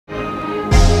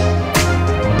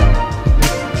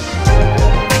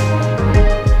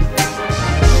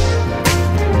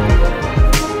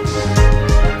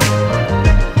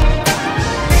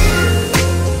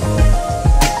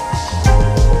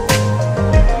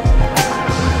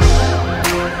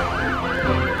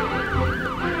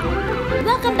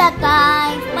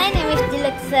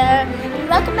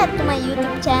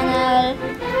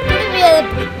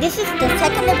This is the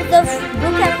second episode of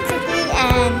Brookhaven City,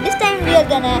 and this time we are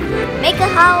gonna make a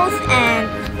house and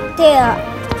tear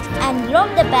and rob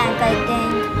the bank, I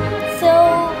think. So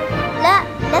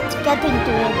let's get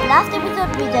into it. Last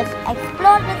episode we just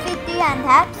explored the city and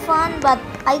had fun, but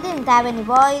I didn't have any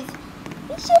voice.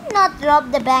 We should not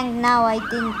rob the bank now, I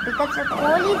think, because the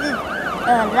police is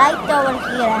right over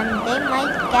here and they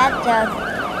might catch us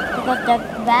because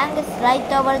the bank is right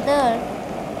over there.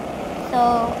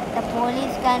 So the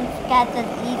police can catch us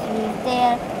easily. If they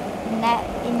are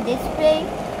in this way,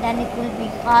 then it will be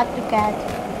hard to catch.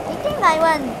 I think I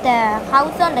want the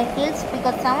house on the hills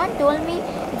because someone told me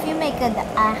if you make a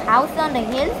house on the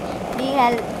hills,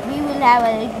 we will have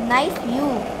a nice view.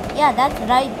 Yeah, that's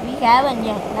right. We have a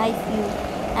nice view,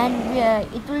 and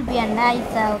it will be a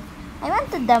nice house. I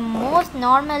wanted the most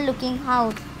normal looking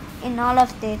house in all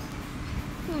of this.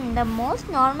 The most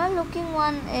normal looking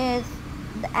one is,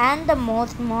 and the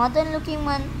most modern looking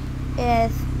one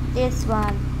is this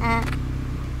one.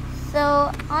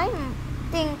 So I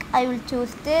think I will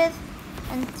choose this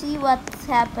and see what's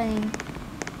happening.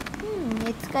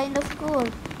 It's kind of cool.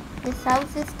 This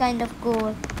house is kind of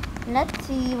cool. Let's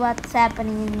see what's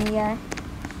happening in here.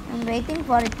 I'm waiting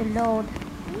for it to load.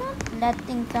 I'm not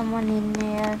letting someone in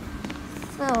here,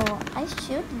 so I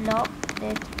should lock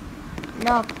it.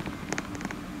 Lock.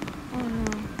 Oh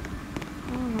no.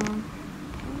 Oh no.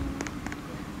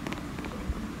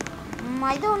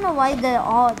 I don't know why the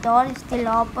door is still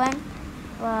open,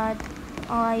 but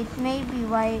it may be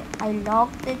why I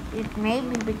locked it. It may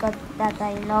be because that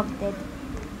I locked it.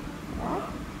 What?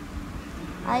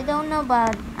 I don't know,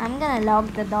 but I'm gonna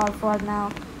lock the door for now.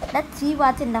 Let's see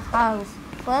what's in the house.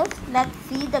 First, let's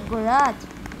see the garage.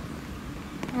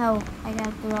 Oh, I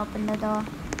have to open the door.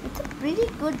 It's a pretty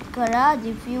good garage,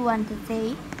 if you want to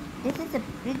say. This is a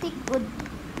pretty good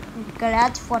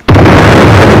garage for...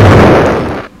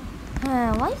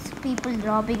 Why is people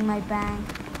robbing my bank?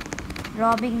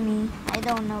 Robbing me? I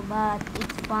don't know, but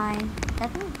it's fine.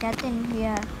 Let me get in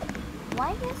here.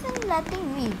 Why isn't it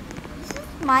letting me? This is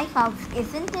my house,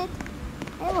 isn't it?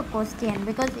 I have a question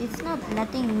because it's not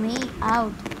letting me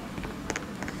out.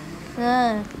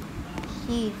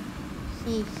 Sheesh.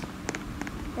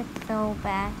 That's so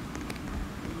bad.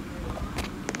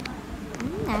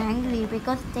 I'm angry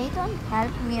because they don't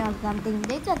help me or something.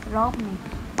 They just rob me.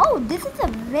 Oh, this is a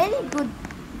very good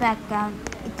background.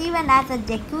 It even has a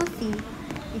jacuzzi.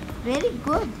 It's very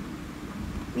good.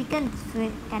 We can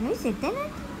swim. Can we sit in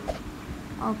it?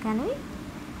 Oh, can we?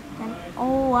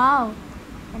 Oh, wow.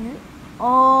 Can we?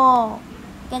 Oh,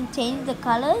 can change the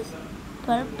colors.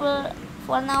 Purple.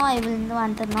 For now, I will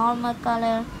want a normal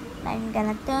color. I'm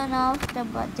gonna turn off the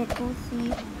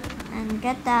jacuzzi and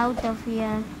get out of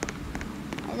here.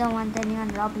 I don't want anyone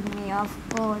robbing me, of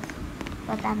course.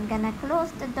 But I'm gonna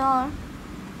close the door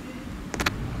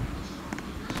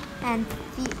and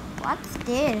see what's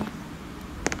there.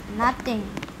 Nothing.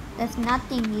 There's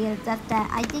nothing here. Just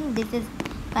I think this is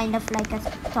kind of like a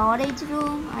storage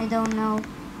room. I don't know.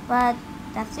 But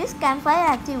does this campfire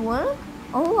actually work?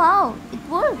 Oh wow, it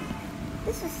works.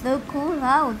 This is so cool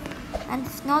house. And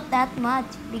it's not that much.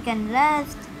 We can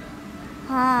rest.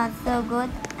 So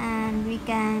good. And we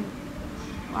can,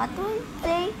 what do we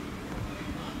say?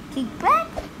 Kickback?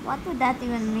 What would that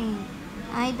even mean?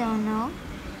 I don't know,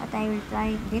 but I will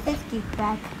try. This is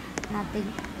kickback.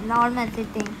 Nothing. Normal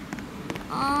sitting.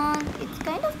 It's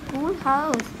kind of cool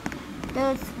house.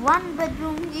 There's one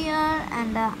bedroom here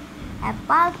and a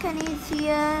balcony is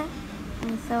here.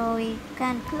 And so we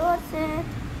can close it.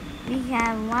 We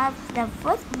have the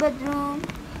first bedroom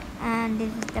and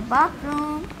this is the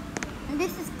bathroom. And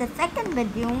this is the second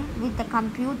bedroom with the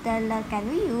computer. Can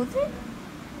we use it?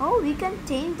 Oh, we can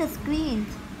change the screens.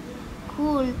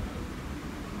 Cool.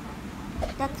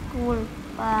 That's cool.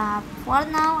 For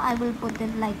now, I will put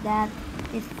it like that.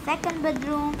 This second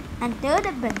bedroom and third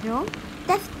bedroom.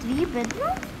 That's 3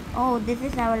 bedrooms. Oh, this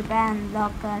is our band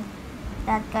locker.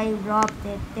 That guy robbed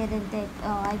it, didn't it?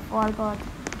 Oh, I forgot.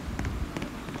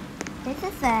 This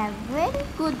is a very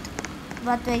good,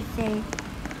 what do I say,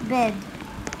 bed.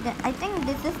 I think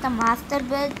this is the master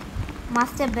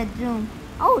bedroom.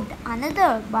 Oh,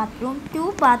 another bathroom,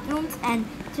 2 bathrooms and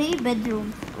 3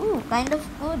 bedrooms. Ooh, kind of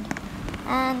good.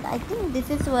 And I think this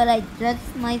is where I dress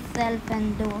myself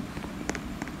and do.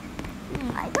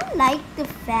 I don't like the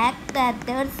fact that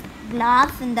there's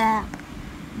glass in the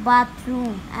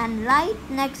bathroom and right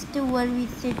next to where we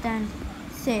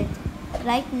sit.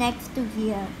 Right next to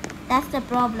here. That's the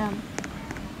problem.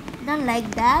 I don't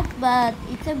like that, but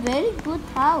it's a very good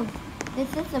house. This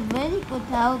is a very good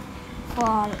house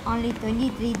for only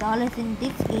 $23 in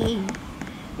this game.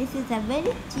 This is a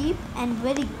very cheap and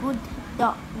very good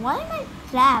Why am I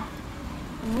trapped?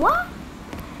 What?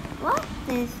 What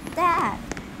is that?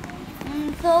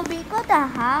 So we got a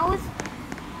house.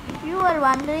 If you are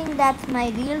wondering, that's my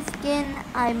real skin.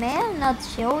 I may have not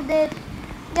showed it.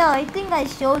 Yeah, I think I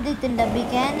showed it in the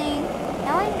beginning.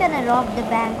 Now I'm gonna rob the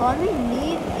bank. All we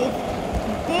need is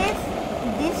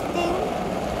this thing,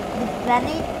 this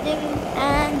granite thing,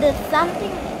 and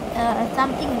something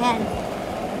else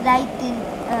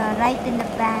right in the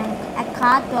bank. A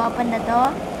card to open the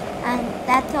door, and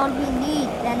that's all we need.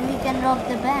 Then we can rob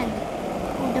the bank.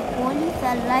 Oh, the police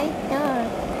are right there.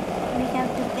 We have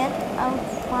to get out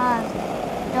fast,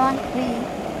 don't we?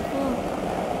 I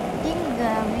think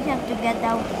we have to get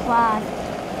out fast.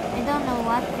 I don't know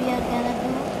what we are gonna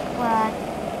do, but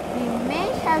we may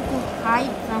have to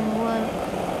hide somewhere.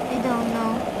 I don't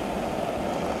know.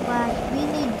 But we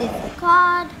need this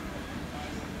card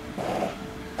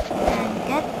and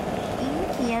get in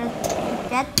here. To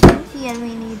get in here,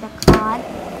 we need a card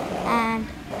and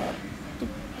to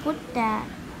put the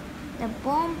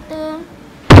bomb there.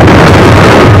 I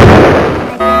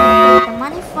can get the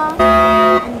money fast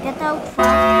and get out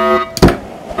fast.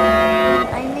 And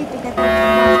I need to get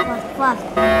out fast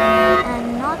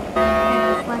and not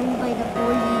get fined by the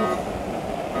police.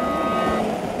 It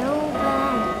is so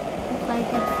bad if I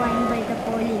get fined by the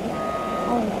police.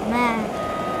 Oh man,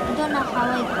 I don't know how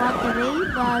I got away,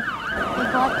 but I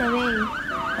got away.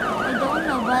 I don't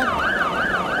know, but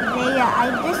I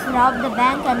just robbed the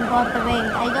bank and got away.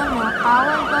 I don't know how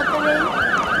I got away,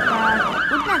 but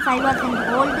goodness, I wasn't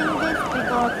holding this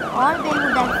because or they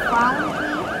would have found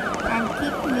me and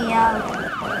kicked me out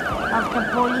of the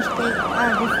police station,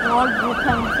 this whole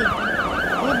Brookhaven city.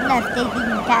 Goodness, they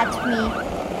didn't catch me.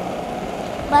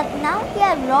 But now we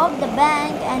have robbed the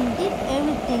bank and did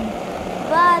everything.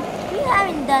 But we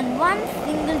haven't done one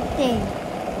single thing.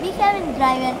 We haven't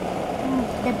driven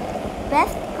the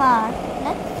best car.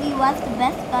 Let's see what's the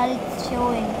best car it's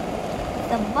showing.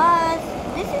 The bus.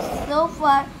 This is so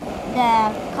far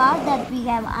the car that we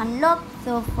have unlocked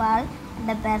so far.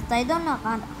 The best. I don't know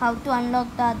how to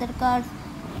unlock the other cars.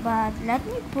 But let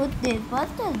me put this.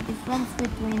 What's the difference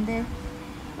between this?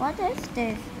 What is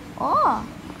this? Oh,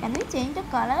 can we change the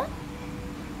color?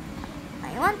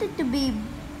 I want it to be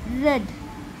red.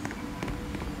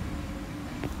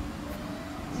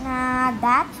 Nah,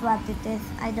 that's what it is.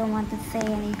 I don't want to say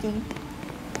anything.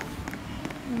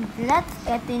 Let's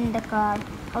get in the car.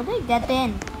 How do I get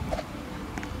in?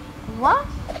 What?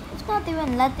 It's not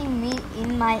even letting me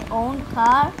in my own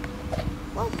car.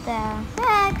 What the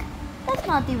heck? That's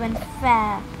not even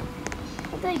fair.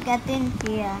 How do I get in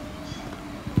here?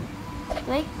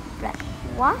 Do I press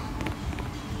what?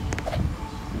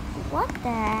 What the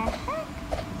heck?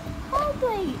 How do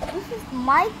I? This is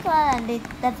my car and it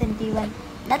doesn't even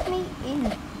let me in.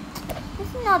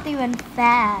 This is not even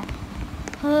fair.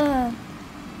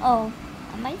 Oh,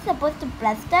 am I supposed to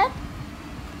press that?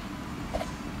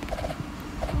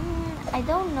 I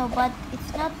don't know, but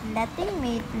it's not letting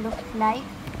me, it looks like.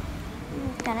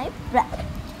 Can I press?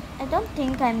 I don't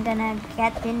think I'm gonna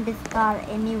get in this car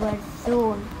anywhere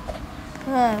soon.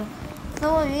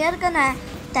 So we are gonna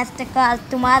test the car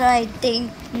tomorrow, I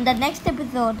think, in the next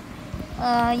episode.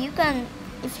 You can,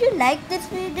 if you like this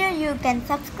video, you can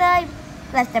subscribe,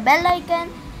 press the bell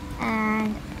icon,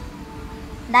 and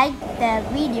like the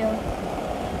video.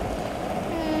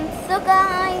 So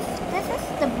guys, this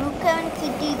is the Brookhaven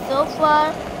city so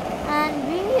far, and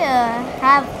we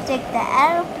have checked the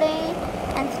aeroplane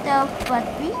and stuff, but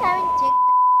we haven't checked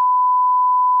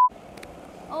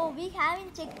we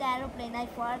haven't checked the aeroplane. I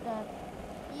forgot.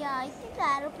 Yeah, I think the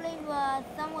aeroplane was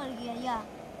somewhere here. Yeah,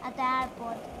 at the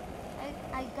airport.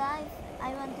 Guys,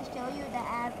 I want to show you the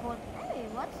airport. Hey,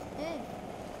 what's this?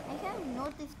 I haven't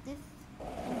noticed this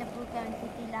in the Brookhaven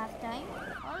city last time.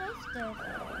 What is this?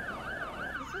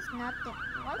 This is nothing.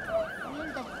 Why do I feel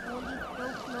the police so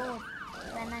close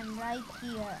when I'm right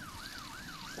here?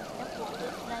 The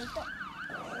police right up.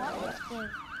 What is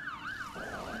this?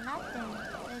 Nothing.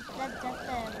 It's just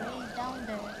a way down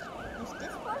there. Is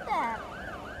this for the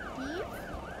thieves?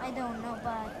 I don't know,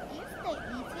 but it's the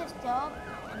easiest job,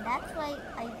 and that's why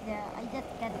I just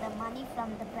get the money from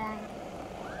the bank.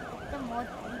 It's the most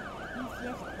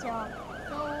easiest job.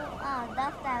 So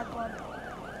that's the airport,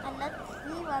 and let's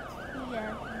see what's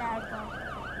here in the airport.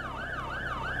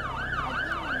 I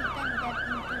think we can get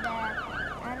into the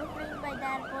aeroplane by the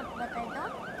airport, but I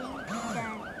don't think we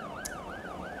can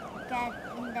get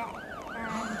in the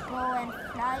go and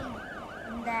fly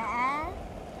in the air.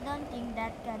 I don't think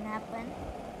that can happen.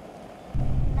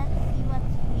 Let's see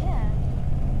what's here.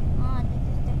 This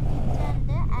is the kitchen.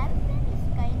 The airplane is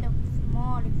kind of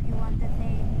small, if you want to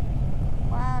say.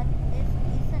 Wow, this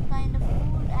kind of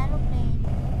cool aeroplane,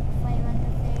 if I want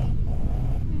to say.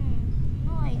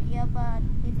 No idea, but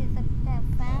this is a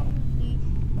family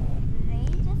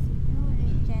rages two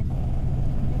riches.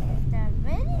 This is the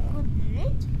very good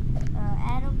rich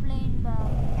aeroplane, but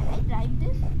can I drive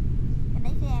this? Can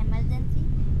I say emergency?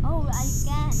 Oh, I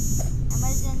can.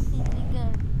 Emergency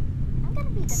trigger. I'm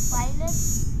gonna be the pilot.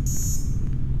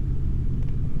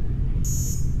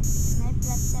 Can I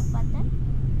press the button?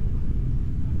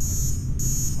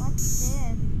 What's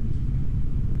this?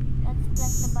 Let's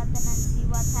press the button and see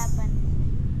what happens.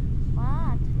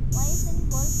 What? Why isn't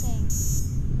it working?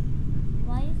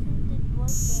 Why isn't it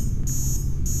working?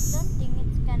 I don't think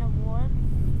it's gonna work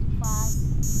fast.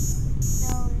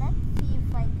 So let's see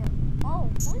if I can. Oh,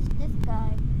 who's this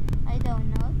guy? I don't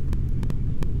know.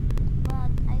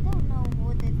 But I don't know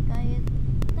who this guy is.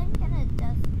 So I'm gonna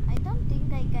just. I don't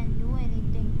think I can do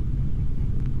anything.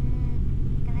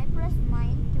 Can I press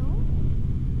mine too?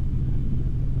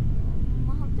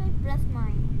 How do I press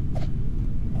mine? I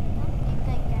don't think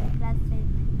I can press it.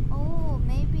 Oh,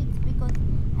 maybe it's because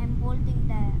I'm holding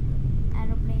the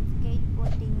aeroplane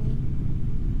skateboard thingy.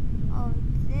 Oh,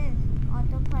 it's this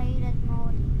autopilot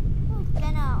mode. Oh, it's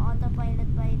kinda autopilot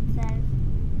by itself.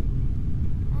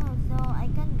 Oh, so I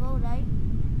can go, right?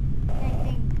 I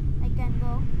think I can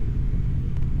go.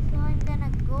 So I'm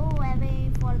gonna go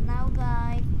away for now,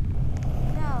 guys.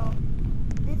 So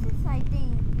this is, I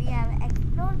think, we have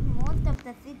explored most of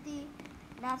the city.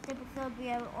 Last episode we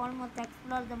have almost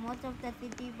explored the most of the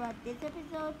city, but this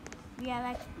episode we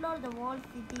have explored the whole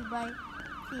city by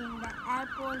seeing the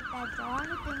airport. That's the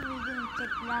only thing we didn't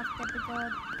check last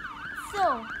episode.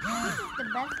 So this is the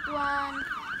best one.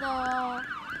 So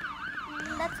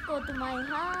let's go to my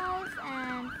house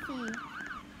and see.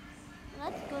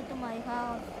 Let's go to my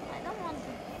house. I don't want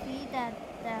to see that.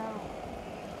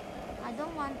 I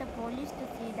don't want the police to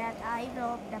see that I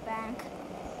robbed the bank.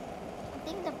 I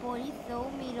think the police saw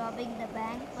me robbing the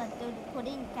bank, but they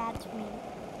couldn't catch me.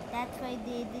 That's why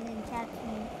they didn't catch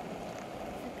me.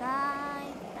 So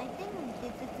guys, I think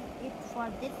this is it for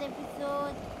this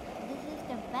episode. This is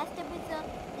the best episode.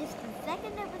 This is the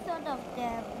second episode of the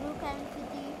Brookhaven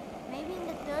City. Maybe in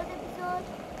the third episode,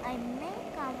 I may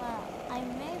cover.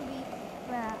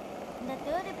 In the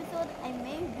third episode, I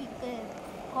may be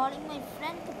calling my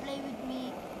friend to play with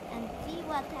me and see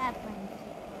what happens.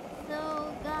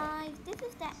 So guys, this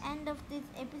is the end of this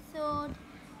episode.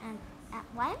 And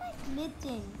why am I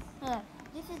glitching?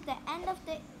 This is the end of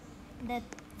the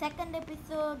second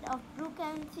episode of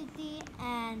Brookhaven City,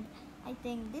 and I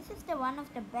think this is the one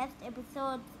of the best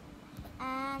episodes.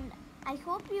 And I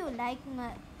hope you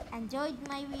enjoyed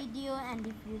my video, and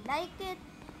if you like it,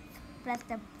 press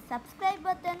the subscribe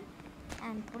button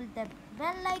and pull the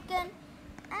bell icon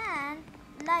and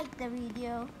like the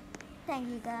video. Thank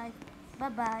you guys. Bye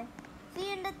bye. See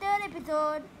you in the third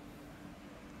episode.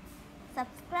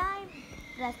 Subscribe,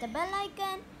 press the bell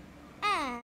icon, and